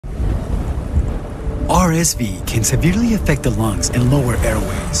RSV can severely affect the lungs and lower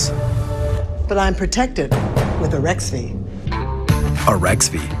airways. But I'm protected with Arexvy.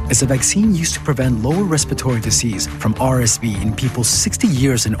 Arexvy is a vaccine used to prevent lower respiratory disease from RSV in people 60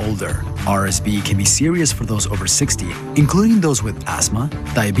 years and older. RSV can be serious for those over 60, including those with asthma,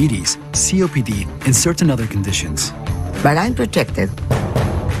 diabetes, COPD, and certain other conditions. But I'm protected.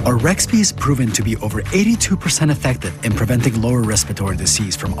 Arexvy is proven to be over 82% effective in preventing lower respiratory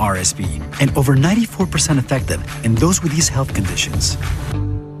disease from RSV and over 94% effective in those with these health conditions.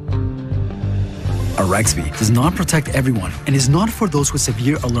 Arexvy does not protect everyone and is not for those with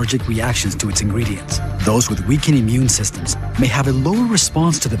severe allergic reactions to its ingredients. Those with weakened immune systems may have a lower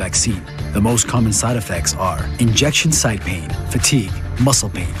response to the vaccine. The most common side effects are injection site pain, fatigue, muscle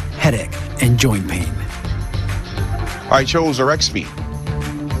pain, headache, and joint pain. I chose Arexvy.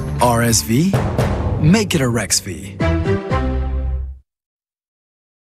 RSV? Make it Arexvy.